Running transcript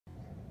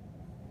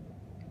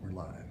recorded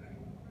line.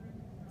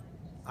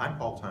 I'm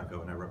Paul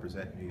Tonko, and I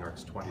represent New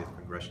York's 20th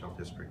Congressional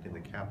District in the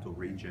Capital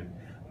Region,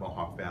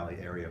 Mohawk Valley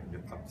area of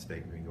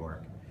upstate New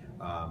York.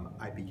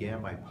 I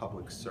began my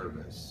public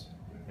service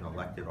in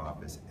elected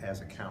office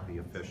as a county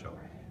official,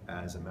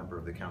 as a member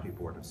of the County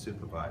Board of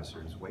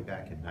Supervisors way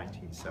back in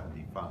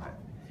 1975,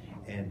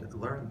 and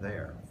learned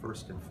there,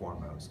 first and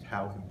foremost,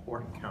 how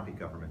important county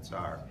governments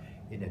are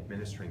in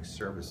administering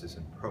services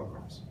and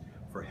programs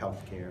for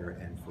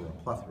healthcare and for a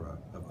plethora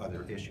of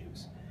other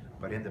issues.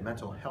 But in the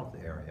mental health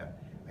area,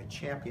 I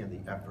champion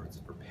the efforts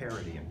for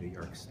parity in New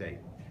York State.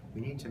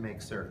 We need to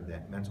make certain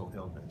that mental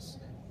illness,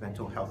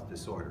 mental health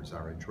disorders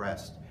are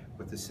addressed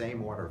with the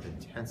same order of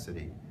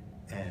intensity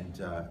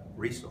and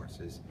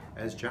resources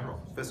as general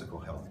physical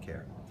health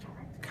care.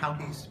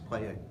 Counties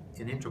play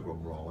an integral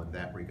role in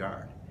that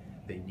regard.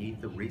 They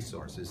need the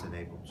resources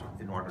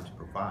in order to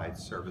provide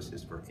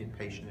services for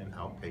inpatient and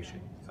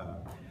outpatient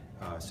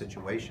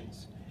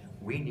situations.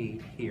 We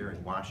need here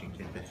in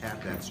Washington to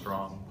have that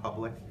strong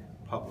public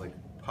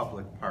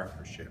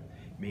partnership,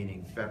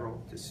 meaning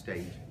federal to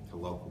state to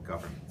local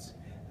governments.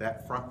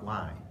 That front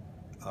line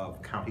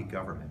of county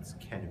governments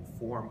can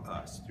inform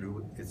us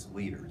through its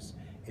leaders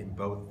in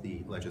both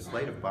the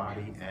legislative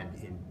body and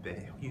in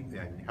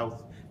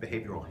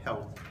behavioral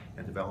health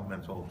and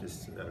developmental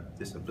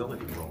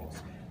disability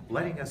roles,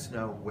 letting us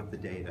know what the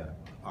data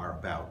are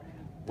about.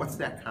 What's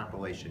that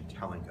compilation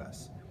telling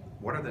us?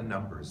 What are the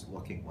numbers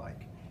looking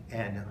like?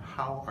 And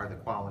how are the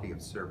quality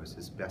of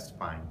services best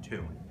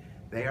fine-tuned?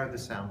 They are the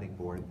sounding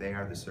board, they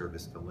are the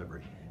service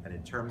delivery. And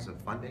in terms of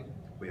funding,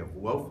 we have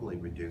woefully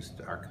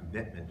reduced our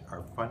commitment,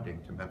 our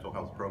funding to mental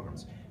health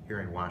programs here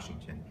in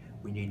Washington.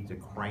 We need to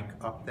crank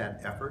up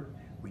that effort.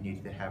 We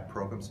need to have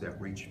programs that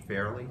reach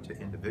fairly to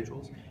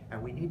individuals,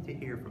 and we need to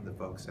hear from the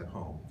folks at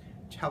home.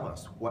 Tell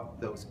us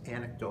what those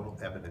anecdotal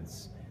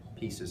evidence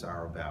pieces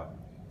are about.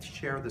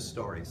 Share the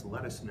stories.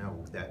 Let us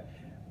know that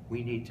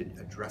we need to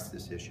address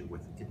this issue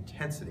with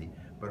intensity,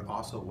 but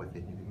also with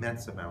an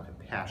immense amount of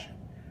passion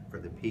for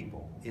the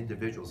people,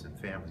 individuals and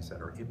families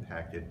that are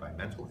impacted by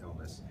mental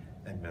illness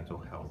and mental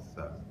health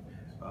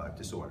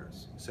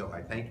disorders. So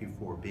I thank you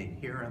for being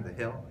here on the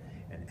Hill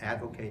and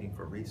advocating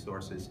for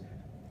resources.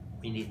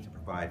 We need to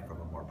provide from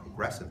a more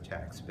progressive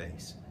tax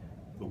base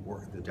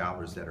the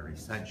dollars that are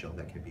essential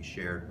that can be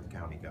shared with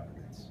county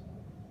governments.